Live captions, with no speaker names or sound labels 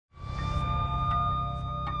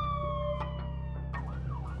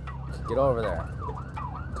Get over there.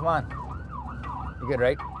 Come on. You good,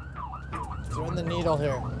 right? Throwing the needle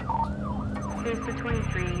here. Case to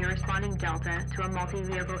 23, you're responding Delta to a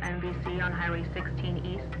multi-vehicle NBC on Highway 16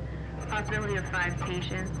 East. Possibility of 5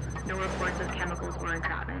 patients. No reports of chemicals or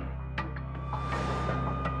entrapment.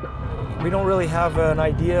 We don't really have an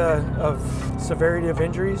idea of severity of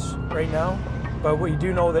injuries right now, but we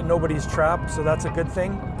do know that nobody's trapped, so that's a good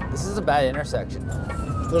thing. This is a bad intersection.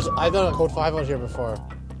 I've done a code 5 out here before.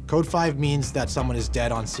 Code 5 means that someone is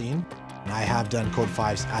dead on scene. And I have done code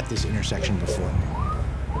 5s at this intersection before.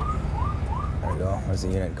 There we go. There's the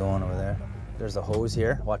unit going over there. There's the hose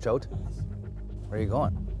here. Watch out. Where are you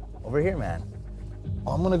going? Over here, man.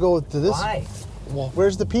 I'm gonna go to this. Why? Well,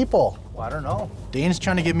 where's the people? Well, I don't know. Dane's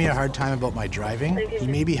trying to give me a hard time about my driving. He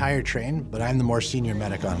may be higher trained, but I'm the more senior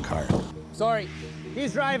medic on car. Sorry.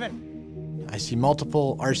 He's driving. I see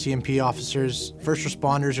multiple RCMP officers, first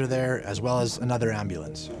responders are there, as well as another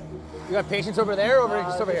ambulance. You got patients over there or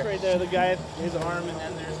just over here? Right there, the guy, his arm, and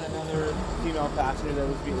then there's another female passenger that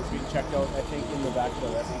was being checked out, I think, in the back of the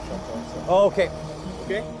rescue truck. So. Oh, okay.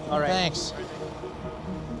 Okay? All right. Thanks.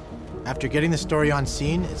 After getting the story on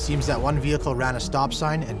scene, it seems that one vehicle ran a stop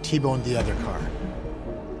sign and T-boned the other car.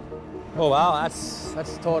 Oh, wow,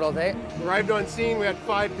 that's total day. Arrived on scene, we had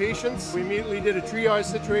 5 patients. We immediately did a triage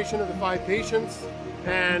situation of the 5 patients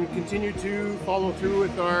and continued to follow through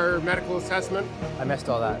with our medical assessment. I missed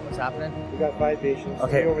all that. What's happening? We got 5 patients.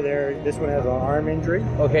 Okay. Over there, this one has an arm injury.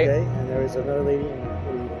 Okay. And there was another lady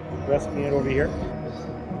rescuing it over here.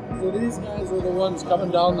 So these guys were the ones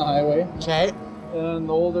coming down the highway. Okay. And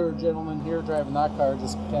the older gentleman here driving that car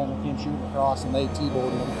just kind of came shooting across and they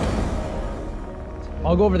T-boned him.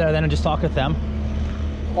 I'll go over there then and just talk with them.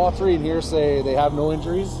 All 3 in here say they have no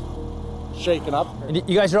injuries, shaken up.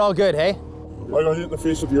 You guys are all good, hey? I got hit in the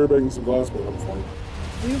face with the airbag and some glass, but I'm fine.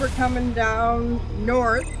 We were coming down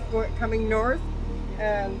north, coming north,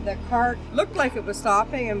 and the car looked like it was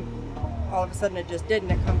stopping, and all of a sudden it just didn't.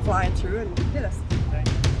 It come flying through and hit us.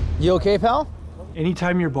 You okay, pal?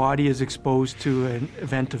 Anytime your body is exposed to an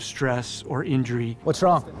event of stress or injury, What's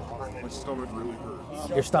wrong? My stomach really hurts.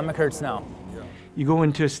 Your stomach hurts now. you go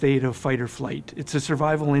into a state of fight or flight. It's a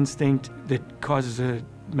survival instinct that causes a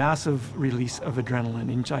massive release of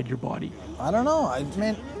adrenaline inside your body. I don't know. I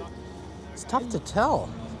mean, it's tough to tell.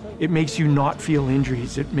 It makes you not feel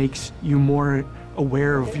injuries. It makes you more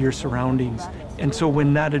aware of your surroundings. And so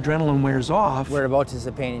when that adrenaline wears off, whereabouts is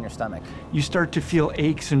the pain in your stomach? You start to feel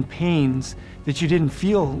aches and pains that you didn't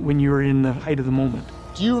feel when you were in the height of the moment.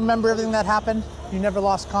 Do you remember everything that happened? You never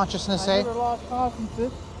lost consciousness, eh? I never lost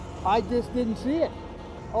consciousness. I just didn't see it.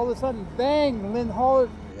 All of a sudden, bang, and then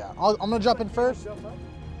hollered. Yeah, I'm gonna jump in first.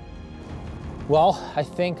 Well, I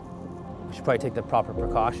think we should probably take the proper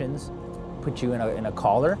precautions, put you in a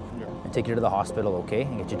collar, and take you to the hospital, okay,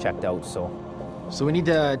 and get you checked out, so. So we need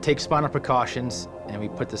to take spinal precautions, and we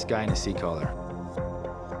put this guy in a C-collar.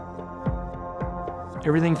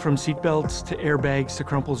 Everything from seatbelts to airbags to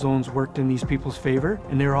crumple zones worked in these people's favor,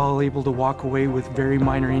 and they're all able to walk away with very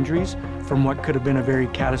minor injuries from what could have been a very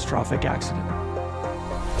catastrophic accident.